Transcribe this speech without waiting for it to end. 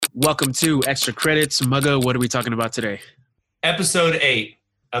Welcome to Extra Credits. Mugga, what are we talking about today? Episode 8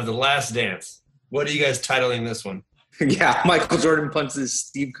 of The Last Dance. What are you guys titling this one? Yeah, Michael Jordan punches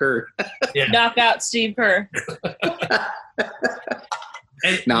Steve Kerr. Yeah. Knock out Steve Kerr.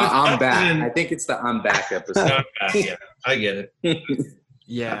 No, I'm back. I think it's the I'm back episode. No, yeah, I get it.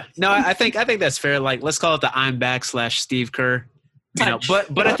 Yeah. No, I think that's fair. Like, let's call it the I'm back / Steve Kerr. You know,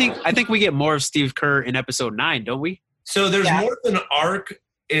 but I think we get more of Steve Kerr in episode 9, don't we? So there's more of an arc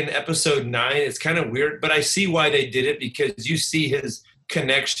in episode 9. It's kind of weird, but I see why they did it, because you see his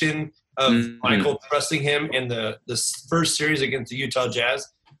connection of Michael trusting him in the first series against the Utah Jazz.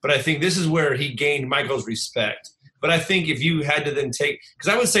 But I think this is where he gained Michael's respect. But I think if you had to then take –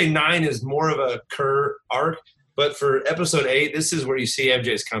 because I would say 9 is more of a Kerr arc, but for episode 8, this is where you see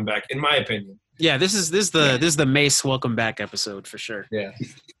MJ's comeback, in my opinion. Yeah, this is the Mace welcome back episode for sure. Yeah.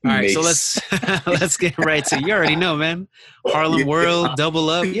 All right, Mace. so let's get right to, you already know, man. Harlem World, double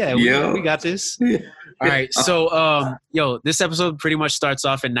up. Yeah, we got this. All right, so this episode pretty much starts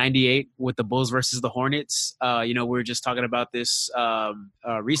off in '98 with the Bulls versus the Hornets. We were just talking about this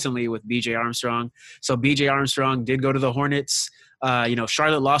recently with B.J. Armstrong. So B.J. Armstrong did go to the Hornets.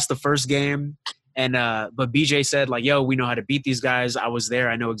 Charlotte lost the first game. And but BJ said, like, yo, we know how to beat these guys. I was there.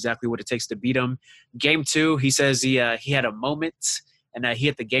 I know exactly what it takes to beat them. Game 2, he says he had a moment, and he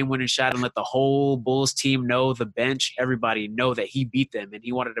hit the game-winning shot and let the whole Bulls team know, the bench, everybody know that he beat them, and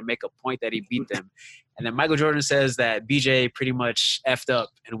he wanted to make a point that he beat them. And then Michael Jordan says that BJ pretty much effed up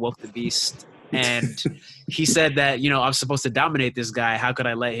and woke the beast. And he said that, I'm supposed to dominate this guy. How could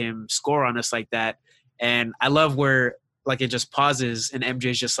I let him score on us like that? And I love where, like, it just pauses, and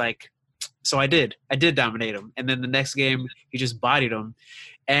MJ's just like, so I did dominate him. And then the next game, he just bodied him.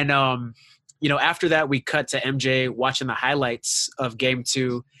 And, after that, we cut to MJ watching the highlights of game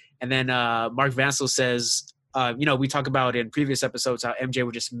 2. And then Mark Vansel says, we talk about in previous episodes how MJ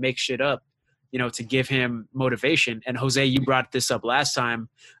would just make shit up, to give him motivation. And Jose, you brought this up last time.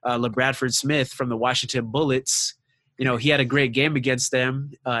 LaBradford Smith from the Washington Bullets, he had a great game against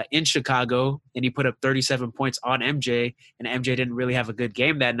them in Chicago, and he put up 37 points on MJ, and MJ didn't really have a good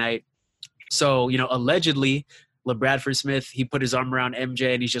game that night. So, allegedly, LaBradford Smith, he put his arm around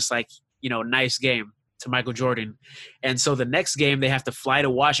MJ, and he's just like, nice game to Michael Jordan. And so the next game, they have to fly to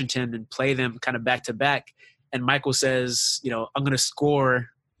Washington and play them kind of back-to-back. And Michael says, I'm going to score,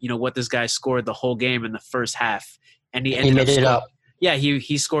 what this guy scored the whole game in the first half. And he ended made it up. Yeah,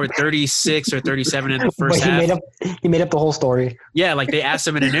 he scored 36 or 37 in the first half. He made up the whole story. Yeah, like they asked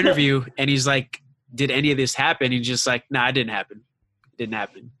him in an interview, and he's like, did any of this happen? He's just like, nah, it didn't happen. It didn't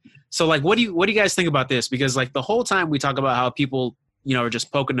happen. So, like, what do you guys think about this? Because, like, the whole time we talk about how people, are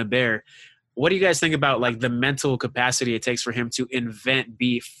just poking the bear. What do you guys think about, like, the mental capacity it takes for him to invent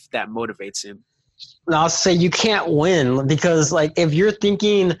beef that motivates him? I'll say you can't win because, like, if you're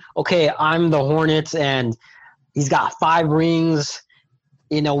thinking, okay, I'm the Hornets and he's got 5 rings,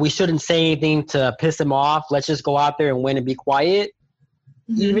 we shouldn't say anything to piss him off. Let's just go out there and win and be quiet.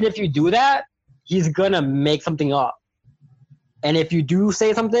 Mm-hmm. Even if you do that, he's going to make something up. And if you do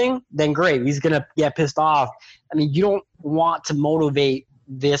say something, then great. He's going to get pissed off. I mean, you don't want to motivate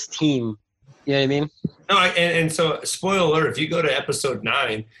this team. You know what I mean? No, and so, spoiler alert, if you go to episode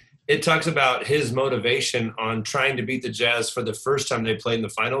 9, it talks about his motivation on trying to beat the Jazz for the first time they played in the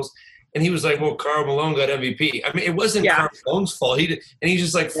finals. And he was like, well, Karl Malone got MVP. I mean, it wasn't Karl Malone's fault. And he's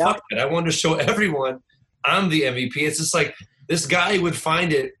just like, fuck it. I wanted to show everyone I'm the MVP. It's just like this guy would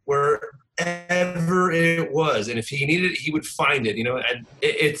find it wherever it was, and if he needed it, he would find it. And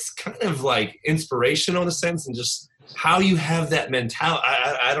it's kind of like inspirational in a sense, and just how you have that mentality.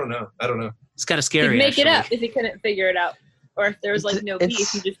 I don't know. It's kind of scary. He'd make it up if he couldn't figure it out, or if there was like no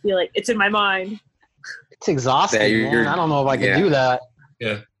beef, he'd just be like, "It's in my mind." It's exhausting, man. I don't know if I could do that.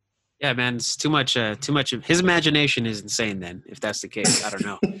 Yeah, man. It's too much. Too much of his imagination is insane. Then, if that's the case, I don't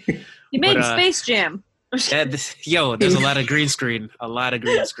know. He made Space Jam. There's a lot of green screen.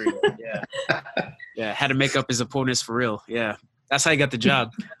 Yeah. Had to make up his opponents for real. Yeah. That's how he got the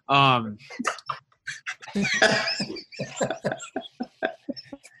job. That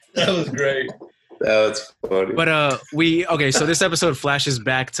was great. That was funny. But so this episode flashes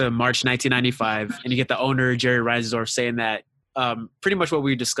back to March 1995, and you get the owner, Jerry Reinsdorf, saying that pretty much what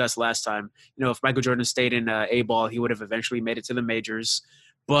we discussed last time. If Michael Jordan stayed in A-ball, he would have eventually made it to the majors.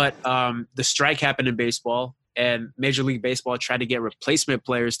 But the strike happened in baseball, and Major League Baseball tried to get replacement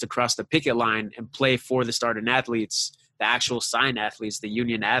players to cross the picket line and play for the starting athletes, the actual signed athletes, the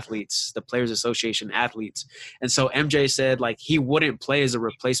union athletes, the Players Association athletes. And so MJ said, like, he wouldn't play as a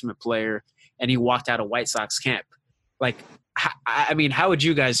replacement player, and he walked out of White Sox camp. Like, I mean, how would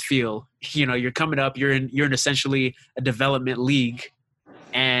you guys feel? You're coming up, you're in essentially a development league,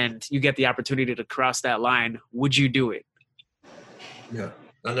 and you get the opportunity to cross that line, would you do it? No,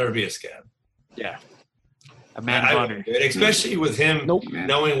 I'll never be a scab. Yeah. A man of honor. Especially with him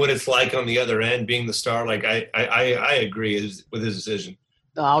knowing what it's like on the other end, being the star. Like I agree with his decision.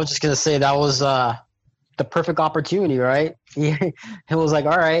 I was just gonna say that was the perfect opportunity, right? It was like,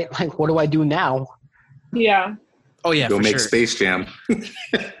 all right, like what do I do now? Yeah. Oh yeah, go for make sure. Space Jam.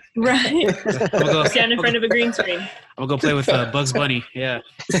 Right. Stand in front of a green screen. I'm gonna go play with Bugs Bunny. Yeah.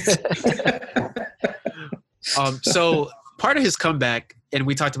 So part of his comeback, and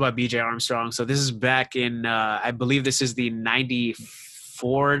we talked about BJ Armstrong. So this is back in, I believe this is the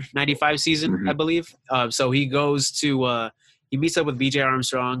 94, 95 season, I believe. So he goes to, he meets up with BJ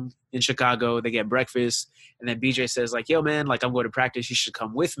Armstrong in Chicago. They get breakfast. And then BJ says like, yo, man, like I'm going to practice. You should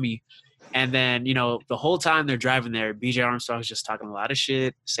come with me. And then, you know, the whole time they're driving there, BJ Armstrong's just talking a lot of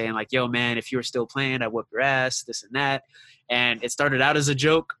shit, saying like, yo, man, if you were still playing, I'd whoop your ass, this and that. And it started out as a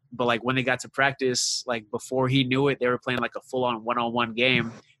joke, but like when they got to practice, like before he knew it, they were playing like a full-on one-on-one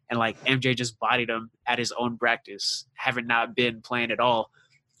game. And like MJ just bodied him at his own practice, having not been playing at all.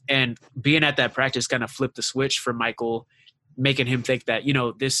 And being at that practice kind of flipped the switch for Michael, making him think that, you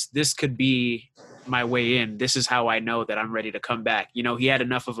know, this could be my way in. This is how I know that I'm ready to come back. You know, he had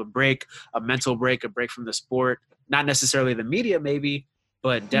enough of a break, a mental break, a break from the sport, not necessarily the media maybe,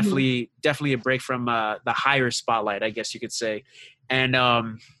 but definitely a break from the higher spotlight, I guess you could say. And,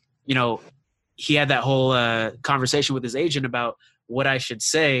 you know, he had that whole conversation with his agent about what I should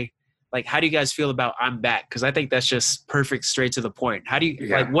say. Like, how do you guys feel about I'm back? Because I think that's just perfect, straight to the point. How do you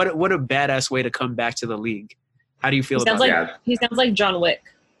like what a badass way to come back to the league? How do you feel about that? He sounds like John Wick.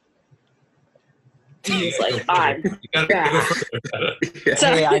 He's like, I'm back.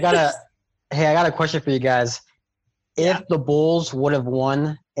 Hey, I got a question for you guys. If the Bulls would have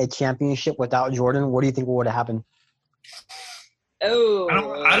won a championship without Jordan, what do you think would have happened? Oh,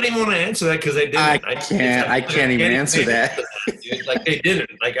 I don't even want to answer that because they didn't. I can't even answer that. Like they didn't.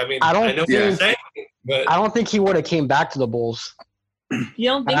 Like I mean, I know what you're saying, but I don't think he would have came back to the Bulls. You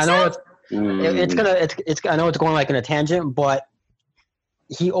don't think I know so? it's I know it's going like in a tangent, but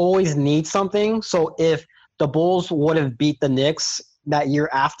he always needs something. So if the Bulls would have beat the Knicks that year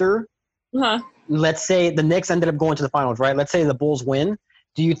after, let's say the Knicks ended up going to the finals, right? Let's say the Bulls win.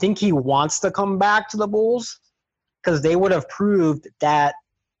 Do you think he wants to come back to the Bulls? Because they would have proved that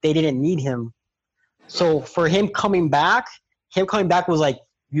they didn't need him. So for him coming back was like,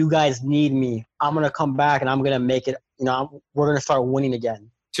 you guys need me. I'm going to come back and I'm going to make it, you know, we're going to start winning again.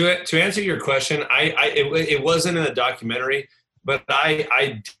 To answer your question, it wasn't in a documentary, but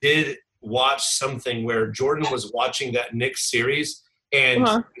I did watch something where Jordan was watching that Knicks series and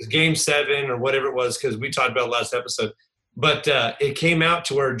it was Game 7 or whatever it was, because we talked about it last episode. But it came out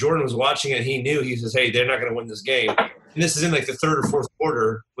to where Jordan was watching it. He knew. He says, hey, they're not going to win this game. And this is in like the third or fourth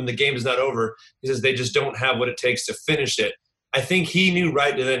quarter when the game is not over. He says they just don't have what it takes to finish it. I think he knew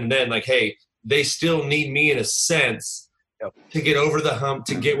right then, like, hey, they still need me in a sense to get over the hump,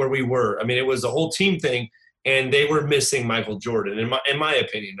 to get where we were. I mean, it was a whole team thing, and they were missing Michael Jordan, in my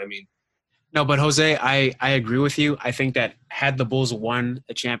opinion. I mean, no, but Jose, I agree with you. I think that had the Bulls won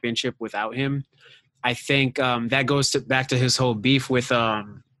a championship without him, I think that goes back to his whole beef with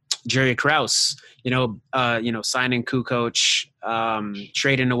Jerry Krause. Signing Kukoc,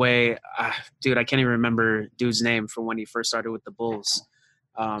 trading away. Dude, I can't even remember dude's name from when he first started with the Bulls.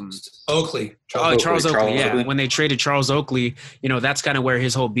 Oakley. Charles Oakley. Yeah, when they traded Charles Oakley, you know, that's kind of where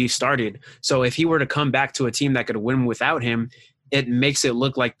his whole beef started. So if he were to come back to a team that could win without him, it makes it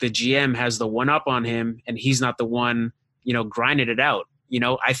look like the GM has the one up on him and he's not the one, you know, grinding it out. You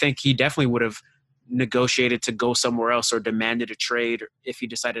know, I think he definitely would have negotiated to go somewhere else or demanded a trade if he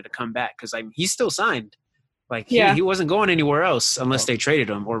decided to come back, because he's still signed. Like he wasn't going anywhere else unless they traded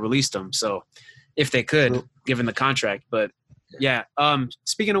him or released him. So if they could, given the contract. But yeah,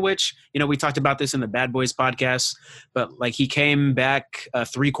 speaking of which, you know, we talked about this in the Bad Boys podcast, but like he came back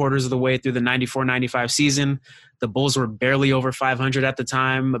 3/4 of the way through the 94-95 season. The Bulls were barely over 500 at the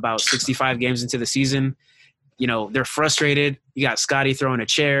time, about 65 games into the season. You know, they're frustrated. You got Scotty throwing a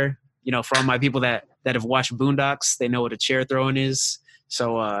chair. You know, for all my people that have watched Boondocks, they know what a chair throwing is.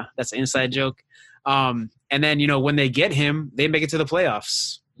 So that's an inside joke. And then, you know, when they get him, they make it to the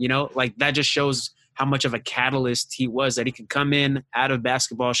playoffs. You know, like that just shows how much of a catalyst he was, that he could come in out of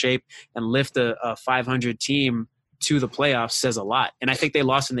basketball shape and lift a 500 team to the playoffs says a lot. And I think they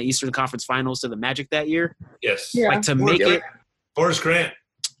lost in the Eastern Conference Finals to the Magic that year. Yes. Yeah. Like to make it. Forrest Grant.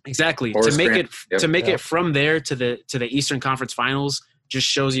 Exactly. Forrest to make Grant. it to make it from there to the Eastern Conference Finals just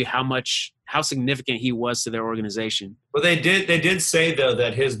shows you how significant he was to their organization. Well, they did say though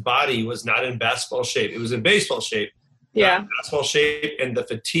that his body was not in basketball shape; it was in baseball shape. basketball shape, and the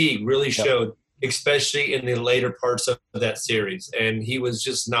fatigue really showed, especially in the later parts of that series. And he was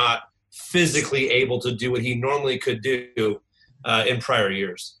just not physically able to do what he normally could do in prior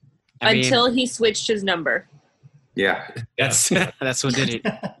years. Until he switched his number. Yeah. That's what did it.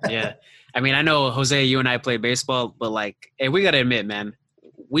 Yeah. I mean, I know, Jose, you and I play baseball, but like, hey, we got to admit, man,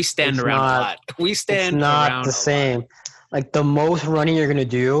 we stand around a lot. We stand around. It's not the same. Like, the most running you're going to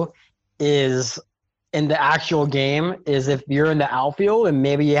do is in the actual game is if you're in the outfield and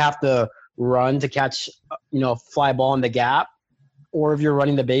maybe you have to run to catch, fly ball in the gap, or if you're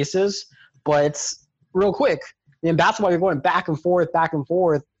running the bases, but it's real quick. In basketball, you're going back and forth.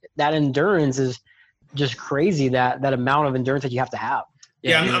 That endurance is just crazy, that amount of endurance that you have to have.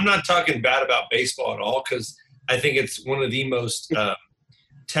 Yeah, I'm not talking bad about baseball at all, because I think it's one of the most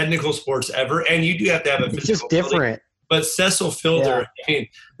technical sports ever, and you do have to have a physical. It's just different. Ability. But Cecil Fielder, I mean,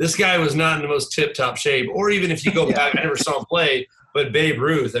 this guy was not in the most tip-top shape. Or even if you go back, I never saw him play, but Babe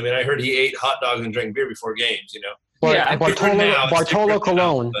Ruth, I mean, I heard he ate hot dogs and drank beer before games, Bartolo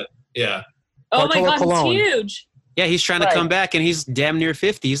Colon. Yeah. Oh, Bartolo my God, Colon. he's huge. Yeah, he's trying to come back, and he's damn near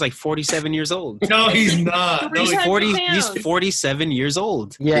 50. He's like 47 years old. No, he's not. No, he's 47 years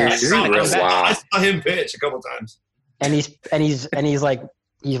old. Yeah, I saw him pitch a couple times. And he's like,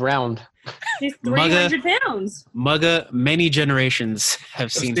 he's round. He's 300 pounds. Mugga, many generations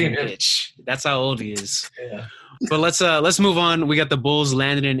have seen him pitch. That's how old he is. Yeah. But let's move on. We got the Bulls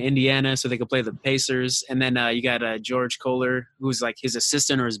landed in Indiana so they could play the Pacers, and then you got George Kohler, who's like his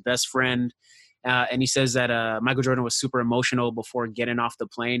assistant or his best friend. And he says that Michael Jordan was super emotional before getting off the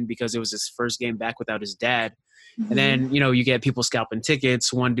plane because it was his first game back without his dad. Mm-hmm. And then, you get people scalping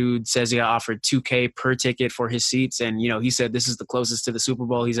tickets. One dude says he got offered $2,000 per ticket for his seats. And, he said this is the closest to the Super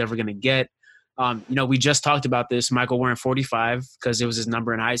Bowl he's ever going to get. We just talked about this. Michael wearing 45 because it was his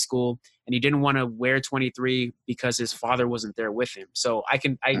number in high school. And he didn't want to wear 23 because his father wasn't there with him. So I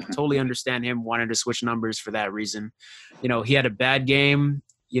totally understand him wanting to switch numbers for that reason. He had a bad game.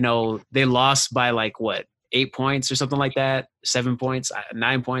 They lost by 8 points or something like that, 7 points,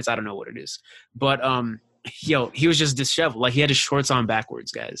 9 points. I don't know what it is, but he was just disheveled. Like, he had his shorts on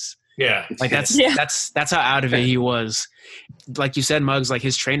backwards, guys. Yeah. Like that's how out of it he was. Like you said, Muggs, like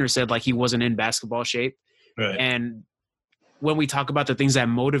his trainer said, like he wasn't in basketball shape. Right. And when we talk about the things that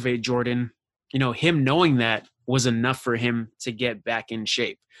motivate Jordan, him knowing that was enough for him to get back in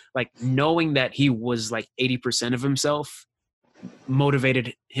shape. Like, knowing that he was like 80% of himself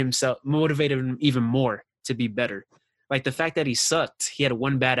motivated him even more to be better. Like, the fact that he sucked, he had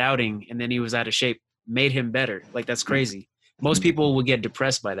one bad outing and then he was out of shape, made him better. Like, that's crazy. Most people would get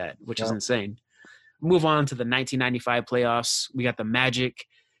depressed by that, which is insane. Move on to the 1995 playoffs. We got the Magic,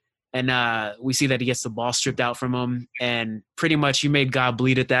 and we see that he gets the ball stripped out from him, and pretty much you made God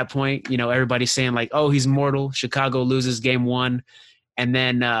bleed at that point. Everybody's saying like, oh, he's mortal. Chicago loses game 1. And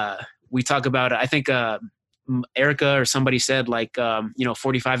then we talk about, I think Erica or somebody said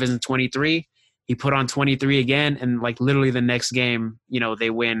 45 isn't 23. He put on 23 again, and like literally the next game, they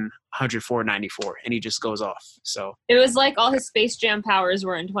win 104-94, and he just goes off. So it was like all his Space Jam powers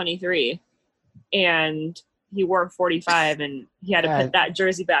were in 23, and he wore 45, and he had to put that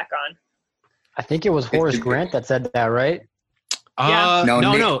jersey back on. I think it was Horace Grant that said that, right?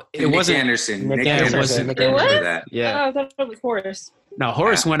 No, it wasn't Anderson. Nick Anderson. It was? That. Yeah. Oh, I thought it was Horace. No,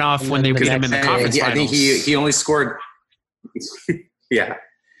 Horace went off when they beat him in the conference finals. I think he only scored. Yeah.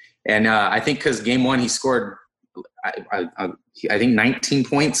 And I think because game 1 he scored, I think 19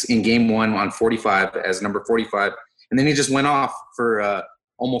 points in game 1 on 45 as number 45, and then he just went off for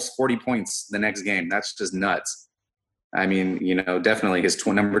almost 40 points the next game. That's just nuts. I mean, definitely his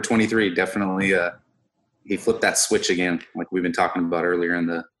number 23 definitely he flipped that switch again, like we've been talking about earlier in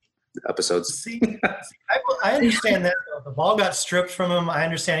the episodes. See, I understand that the ball got stripped from him. I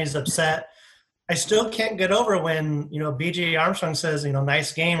understand he's upset. I still can't get over when, B.J. Armstrong says,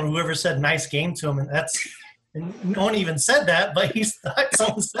 nice game, or whoever said nice game to him. And no one even said that, but he thought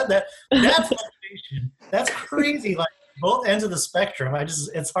someone said that. That's motivation. That's crazy. Like, both ends of the spectrum.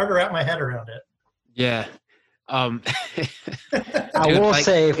 It's hard to wrap my head around it. Yeah. I will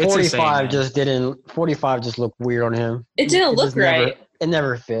say 45 just looked weird on him. It didn't look right. It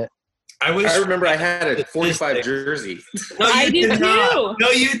never fit. I remember I had a 45 jersey. No, I did too. No,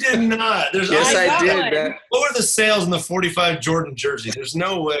 you did not. Yes, I did. What were the sales in the 45 Jordan jersey? There's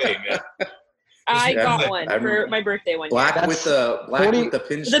no way, man. I got one for my birthday one year. Black with the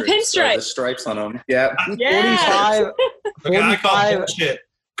pinstripes. The pinstripe. The stripes on them. Yeah. Yes. 45. I call bullshit.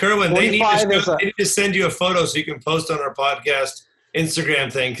 Kerwin, they need to send you a photo so you can post on our podcast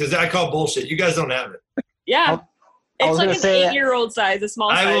Instagram thing, because I call bullshit. You guys don't have it. Yeah. It's like an 8-year-old size, a small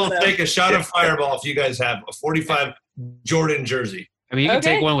size. I will take a shot of Fireball if you guys have a 45 Jordan jersey. I mean, you can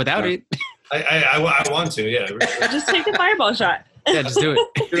take one without it. I want to, yeah. Just take the fireball shot. Yeah, just do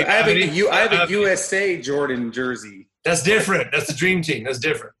it. Dude, I have a USA Jordan jersey. That's different. That's the dream team. That's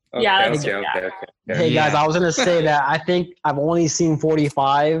different. Okay, Yeah, that's okay. Hey guys, I was gonna say that I think I've only seen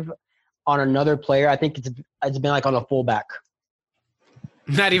 45 on another player. I think it's been like on a fullback.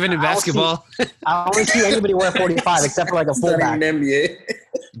 Not even in basketball. I only see anybody wear 45 except for like a fullback. NBA.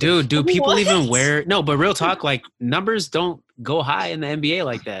 Dude, do people What? even wear? No, but real talk, like numbers don't go high in the NBA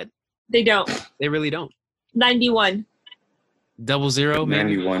like that. They don't. They really don't. 91. 00,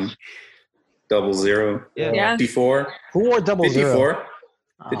 maybe. 91. 00. Yeah. 54. Who wore 00? 54.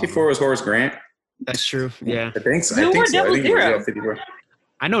 54 was Horace Grant. That's true. Yeah. I think so. Who I think wore so. I think he was, 00? 54.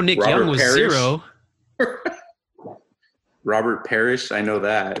 I know Nick Robert Young was Parrish. 0. Robert Parrish, I know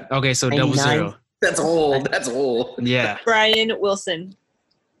that. Okay, so 99. 00. That's old. That's old. Yeah. Brian Wilson.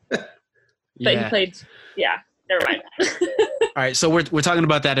 But he Yeah. played. Yeah. Never mind. All right, so we're talking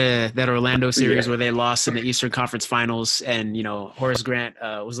about that Orlando series where they lost in the Eastern Conference Finals, and Horace Grant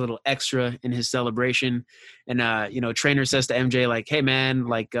was a little extra in his celebration, and trainer says to MJ like, "Hey man,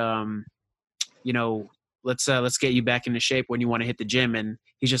 like let's get you back into shape when you want to hit the gym," and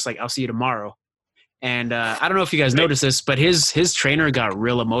he's just like, "I'll see you tomorrow." And I don't know if you guys noticed this, but his trainer got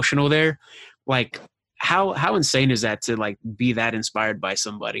real emotional there. Like, how insane is that to like be that inspired by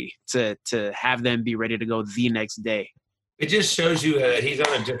somebody to have them be ready to go the next day? It just shows you that he's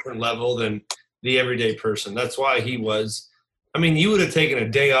on a different level than the everyday person. That's why he was. I mean, you would have taken a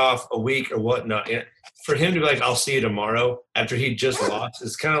day off, a week, or whatnot. For him to be like, "I'll see you tomorrow," after he just lost,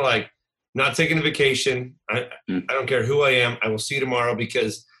 it's kind of like not taking a vacation. I don't care who I am. I will see you tomorrow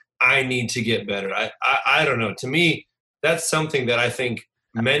because I need to get better. I don't know. To me, that's something that I think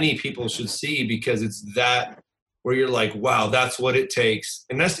many people should see, because it's that where you're like, wow, that's what it takes.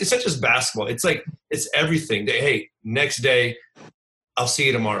 And it's not just basketball. It's like, it's everything. Hey, next day, I'll see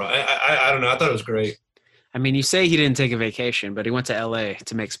you tomorrow. I don't know. I thought it was great. I mean, you say he didn't take a vacation, but he went to LA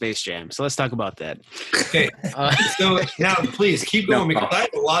to make Space Jam. So let's talk about that. Okay. So now please keep going, because I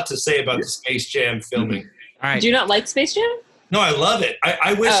have a lot to say about the Space Jam filming. All right. Do you not like Space Jam? No, I love it.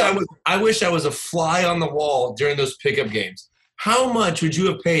 I wish I was a fly on the wall during those pickup games. How much would you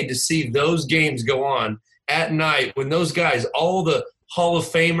have paid to see those games go on at night when those guys, all the Hall of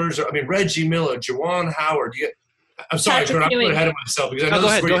Famers, Reggie Miller, Juwan Howard. I'm sorry, Kurt, I'm getting ahead of myself because I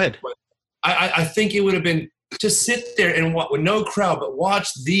know go ahead. I think it would have been to sit there and with no crowd, but watch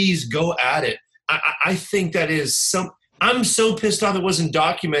these go at it. I think that is I'm so pissed off it wasn't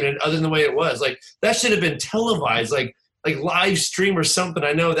documented other than the way it was. Like, that should have been televised, like live stream or something.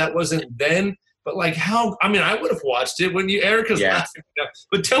 I know that wasn't then. But I would have watched it when Erica's laughing.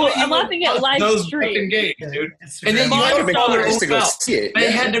 But tell me, I'm laughing at live those stream. fucking games, dude. And then you had to call their own to go fouls. see it.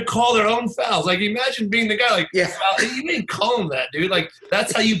 They had to call their own fouls. Like, imagine being the guy. You didn't call them that, dude. Like,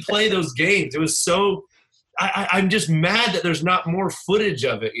 that's how you play those games. It was so. I'm just mad that there's not more footage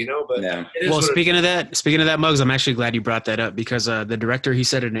of it, But well, speaking of that, Muggs, I'm actually glad you brought that up, because the director, he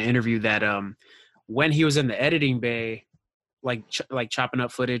said in an interview that when he was in the editing bay, like chopping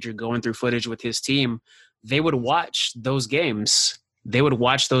up footage or going through footage with his team, they would watch those games. They would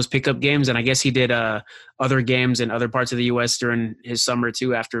watch those pickup games, and I guess he did other games in other parts of the U.S. during his summer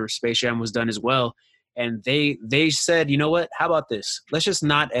too, after Space Jam was done as well. And they said, you know what? How about this? Let's just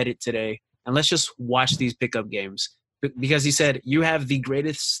not edit today, and let's just watch these pickup games. Because he said, you have the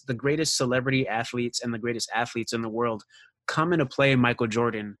greatest celebrity athletes and the greatest athletes in the world come into play Michael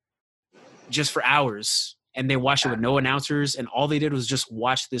Jordan just for hours. And they watched it with no announcers, and all they did was just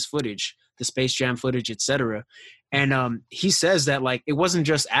watch this footage, the Space Jam footage, etc. And he says that, like, it wasn't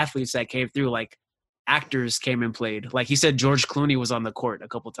just athletes that came through, like actors came and played. Like, he said George Clooney was on the court a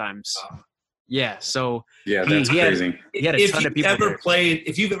couple times. Yeah, so that's crazy. He had a ton of people there.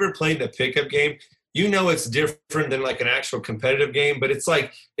 If you've ever played the pickup game, it's different than like an actual competitive game, but it's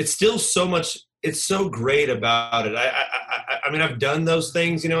like, it's still so much, it's so great about it. I've done those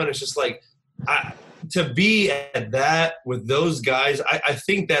things, and it's just like, to be at that with those guys, I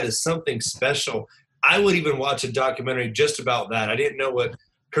think that is something special. I would even watch a documentary just about that. I didn't know what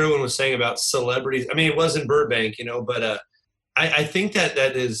Kerwin was saying about celebrities. it was in Burbank, but I think that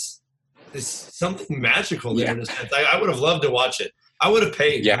is something magical there. In a sense. I would have loved to watch it. I would have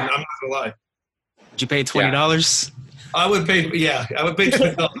paid. I'm not gonna lie. Did you pay $20? I would pay. Yeah, I would pay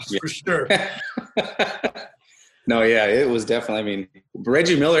 $20 for sure. No, it was definitely.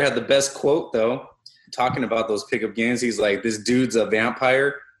 Reggie Miller had the best quote though. Talking about those pickup games, he's like, this dude's a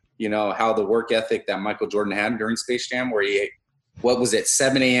vampire. How the work ethic that Michael Jordan had during Space Jam, where he,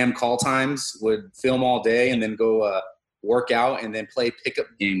 7 a.m. call times, would film all day and then go work out and then play pickup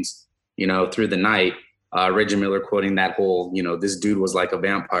games, through the night. Reggie Miller quoting that whole, this dude was like a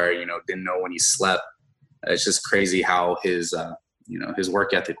vampire, didn't know when he slept. It's just crazy how his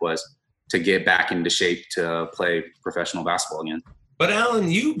work ethic was to get back into shape to play professional basketball again. But Alan,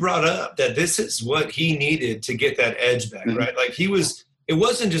 you brought up that this is what he needed to get that edge back, right? Like it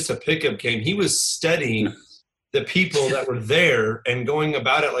wasn't just a pickup game. He was studying the people that were there and going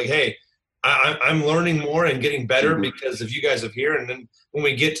about it like, hey, I'm learning more and getting better because of you guys up here. And then when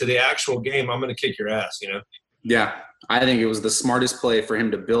we get to the actual game, I'm going to kick your ass, Yeah, I think it was the smartest play for him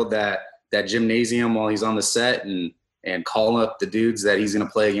to build that gymnasium while he's on the set and call up the dudes that he's going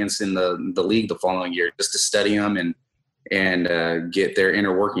to play against in the league the following year, just to study them and get their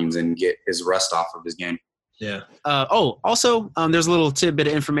inner workings and get his rust off of his game. Yeah. Also, there's a little tidbit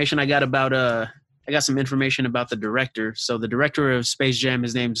of information I got about I got some information about the director. So the director of Space Jam,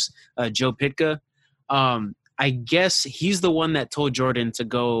 his name's Joe Pytka. I guess he's the one that told Jordan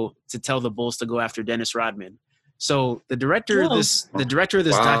to tell the Bulls to go after Dennis Rodman. So the director of this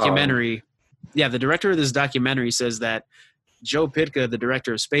documentary, the director of this documentary says that Joe Pytka, the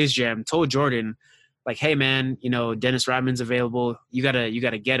director of Space Jam, told Jordan, like, hey man, Dennis Rodman's available. You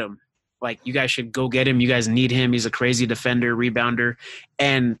gotta get him. Like, you guys should go get him. You guys need him. He's a crazy defender, rebounder.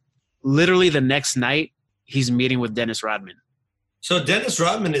 And literally the next night, he's meeting with Dennis Rodman. So Dennis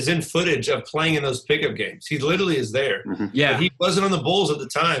Rodman is in footage of playing in those pickup games. He literally is there. Mm-hmm. Yeah. But he wasn't on the Bulls at the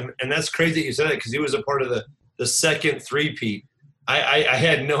time, and that's crazy that you said that because he was a part of the second three-peat. I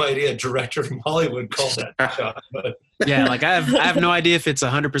had no idea a director from Hollywood called that shot. But. Yeah, like I have no idea if it's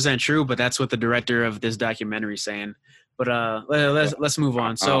 100% true, but that's what the director of this documentary is saying. But let's move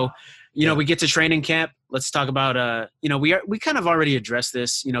on. So, we get to training camp. Let's talk about we kind of already addressed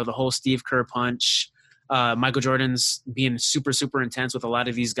this. The whole Steve Kerr punch. Michael Jordan's being super, super intense with a lot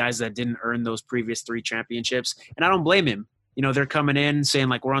of these guys that didn't earn those previous 3 championships, and I don't blame him. They're coming in saying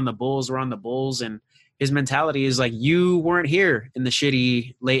like we're on the Bulls, and his mentality is like, you weren't here in the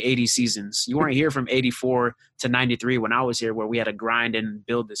shitty late 80s seasons. You weren't here from 84 to 93 when I was here, where we had to grind and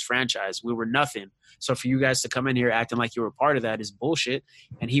build this franchise. We were nothing. So for you guys to come in here acting like you were part of that is bullshit.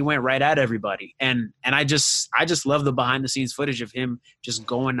 And he went right at everybody. And I just love the behind the scenes footage of him just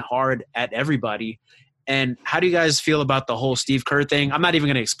going hard at everybody. And how do you guys feel about the whole Steve Kerr thing? I'm not even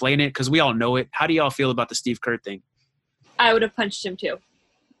going to explain it because we all know it. How do y'all feel about the Steve Kerr thing? I would have punched him too.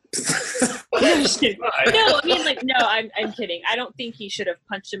 I'm just kidding. No, I'm kidding. I don't think he should have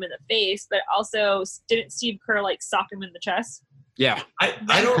punched him in the face, but also didn't Steve Kerr sock him in the chest? Yeah.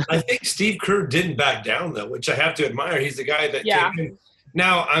 I think Steve Kerr didn't back down though, which I have to admire. He's the guy that came in.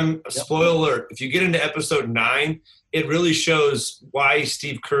 Now spoiler alert, if you get into episode 9, it really shows why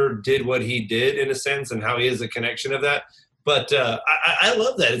Steve Kerr did what he did in a sense and how he is a connection of that. But I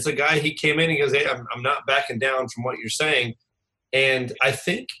love that. It's a guy, he came in and he goes, hey, I'm not backing down from what you're saying. And I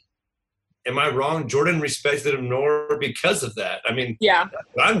think, am I wrong? Jordan respected him more because of that. I mean, that's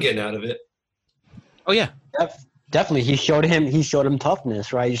what I'm getting out of it. Oh yeah, definitely. He showed him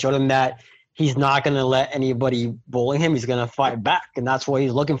toughness, right? He showed him that he's not going to let anybody bully him. He's going to fight back, and that's what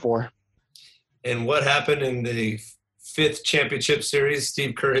he's looking for. And what happened in the 5th championship series?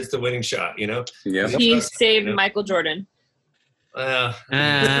 Steve Kerr hits the winning shot. Yeah, he saved Michael Jordan. I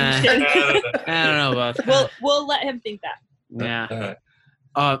don't know about that. We'll let him think that. Yeah.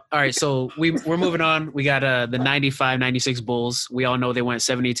 All right, so we're moving on. We got the 95-96 Bulls. We all know they went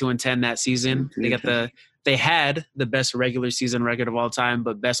 72-10 that season. They had the best regular season record of all time,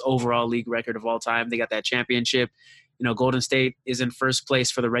 but best overall league record of all time. They got that championship. Golden State is in first place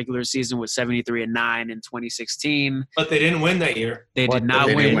for the regular season with 73-9 in 2016. But they didn't win that year. They did not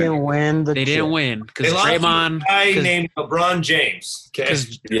win. They didn't win because Draymond. I named LeBron James. Okay.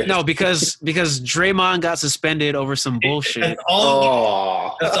 No, because Draymond got suspended over some bullshit. That's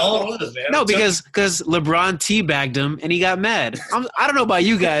all it was, man. No, because LeBron teabagged him and he got mad. I don't know about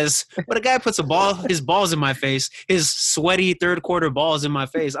you guys, but a guy puts his balls in my face, his sweaty third quarter balls in my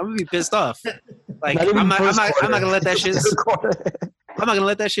face. I'm gonna be pissed off. Like I'm not gonna let that shit. I'm not gonna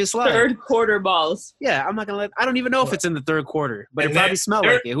let that shit slide. Third quarter balls. Yeah, I'm not gonna let. I don't even know if it's in the third quarter, but it probably smelled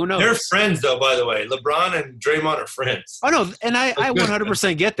like it. Who knows? They're friends, though. By the way, LeBron and Draymond are friends. Oh no, and I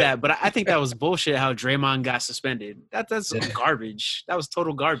 100% get that, but I think that was bullshit. How Draymond got suspended. That's garbage. That was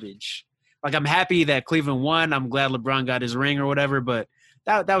total garbage. Like I'm happy that Cleveland won. I'm glad LeBron got his ring or whatever, but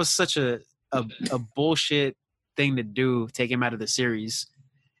that was such a bullshit thing to do. Take him out of the series.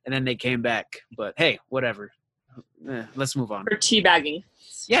 And then they came back. But, hey, whatever. Let's move on. For teabagging.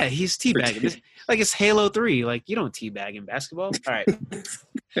 Yeah, he's teabagging. It's Halo 3. Like, you don't teabag in basketball. All right.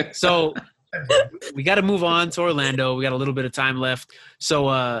 So, we got to move on to Orlando. We got a little bit of time left.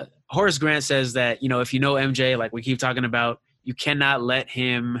 So, Horace Grant says that, if you know MJ, like we keep talking about, you cannot let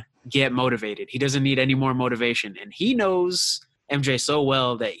him get motivated. He doesn't need any more motivation. And he knows MJ so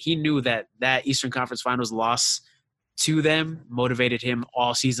well that he knew that Eastern Conference Finals loss to them motivated him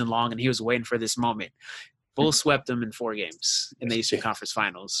all season long, and he was waiting for this moment. Bulls swept them in 4 games in the Eastern Conference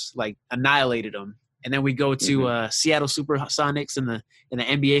Finals, like annihilated them. And then we go to Seattle Supersonics in the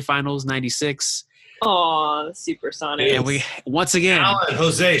NBA Finals, 96. Oh, the Supersonics. And we, once again. Alan,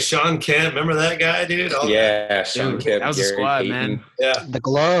 Jose, Sean Kemp. Remember that guy, dude? Sean Dude, Kemp. that was a squad, man. Yeah. The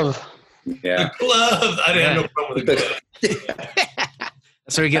glove. Yeah. The glove. I didn't have no problem with the glove.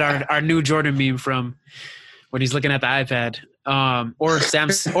 That's where we get our new Jordan meme from when he's looking at the iPad. Or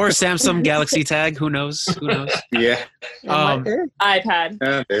Samsung Galaxy tag. Who knows? Yeah.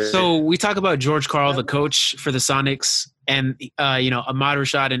 iPad. So we talk about George Karl, the coach for the Sonics, and Ahmad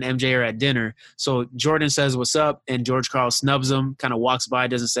Rashad and MJ are at dinner. So Jordan says, "What's up?" and George Karl snubs him, kind of walks by,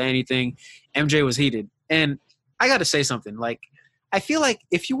 doesn't say anything. MJ was heated, and I got to say something. Like, I feel like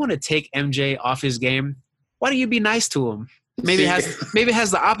if you want to take MJ off his game, why don't you be nice to him? Maybe it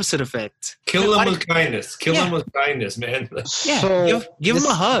has the opposite effect. Kill him with kindness. Kill him with kindness, man. Yeah, So give him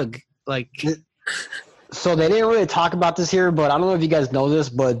a hug. Like, so they didn't really talk about this here, but I don't know if you guys know this,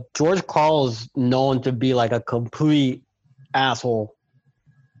 but George Karl is known to be like a complete asshole.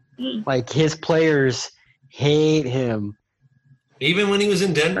 Like, his players hate him. Even when he was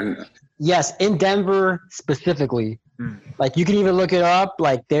in Denver? Yes, in Denver specifically. Like, you can even look it up.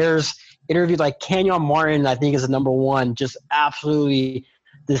 Like, there's interviews like Kenyon Martin, I think is the number one, just absolutely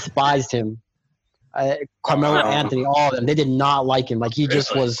despised him. Carmelo Anthony, all of them. They did not like him. Like, he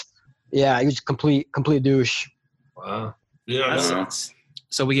just was, he was complete douche. Wow. Yeah.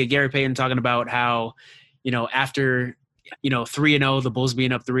 So we get Gary Payton talking about how, after, 3-0, the Bulls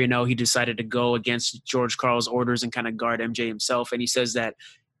being up 3-0, he decided to go against George Karl's orders and kind of guard MJ himself. And he says that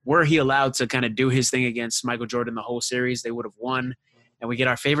were he allowed to kind of do his thing against Michael Jordan the whole series, they would have won. And we get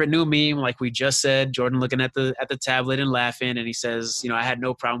our favorite new meme, like we just said, Jordan looking at the tablet and laughing, and he says, I had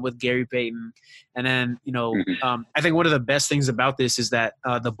no problem with Gary Payton. And then, I think one of the best things about this is that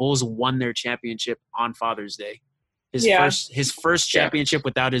the Bulls won their championship on Father's Day. His first championship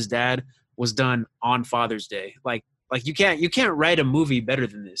without his dad was done on Father's Day. Like you can't write a movie better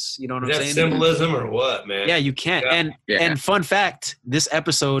than this. You know what I'm saying? Is that symbolism or what, man? Yeah, you can't. Yeah. And fun fact, this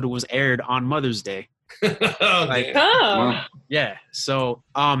episode was aired on Mother's Day. Yeah. So,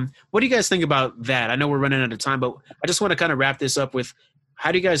 what do you guys think about that? I know we're running out of time, but I just want to kind of wrap this up with,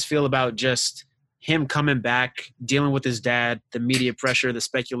 how do you guys feel about just him coming back, dealing with his dad, the media pressure, the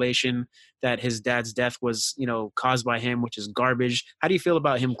speculation that his dad's death was, caused by him, which is garbage. How do you feel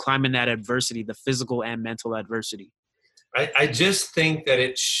about him climbing that adversity, the physical and mental adversity? I just think that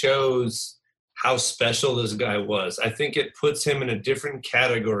it shows how special this guy was. I think it puts him in a different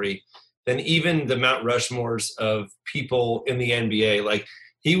category than even the Mount Rushmores of people in the NBA. Like,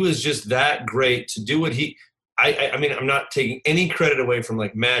 he was just that great to do what he – I mean, I'm not taking any credit away from,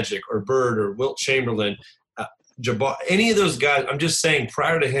 like, Magic or Bird or Wilt Chamberlain, Jabbar, any of those guys. I'm just saying,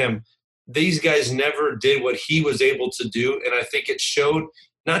 prior to him, these guys never did what he was able to do, and I think it showed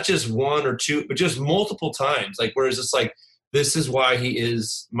not just one or two, but just multiple times. Like, whereas it's like, this is why he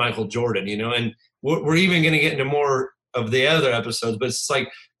is Michael Jordan, and we're even going to get into more of the other episodes, but it's like,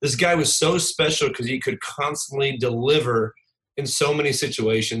 this guy was so special because he could constantly deliver in so many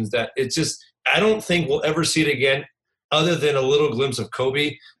situations that it's just, I don't think we'll ever see it again other than a little glimpse of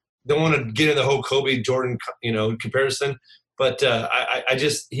Kobe. Don't want to get in the whole Kobe Jordan, comparison, but I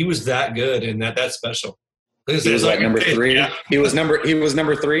just, he was that good and that special. He was like number 3. Yeah. He was number 3. He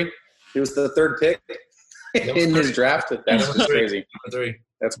was the 3rd pick in his draft. That's crazy.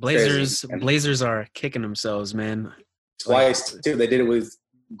 That's Blazers. Crazy. Blazers are kicking themselves, man. Twice too. They did it with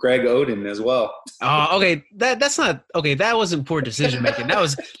Greg Oden as well. Oh, okay. That's not okay. That wasn't poor decision making. That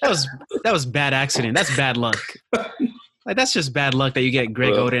was bad accident. That's bad luck. Like, that's just bad luck that you get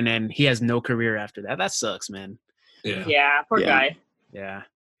Greg Oden and he has no career after that. That sucks, man. Yeah. Poor guy. Yeah.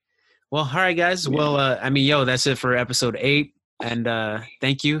 Well, all right, guys. Well, that's it for episode 8, and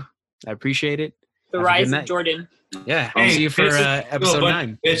thank you. I appreciate it. The rise of Jordan. Yeah. I'll see you for episode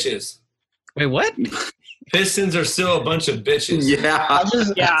 9. Bitches. Wait, what? Pistons are still a bunch of bitches. Yeah. I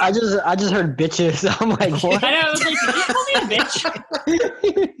just heard bitches. I'm like, what? I know. I was like, did you call me a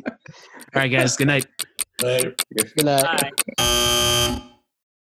bitch? All right, guys. Good night. Later. Good night. Bye.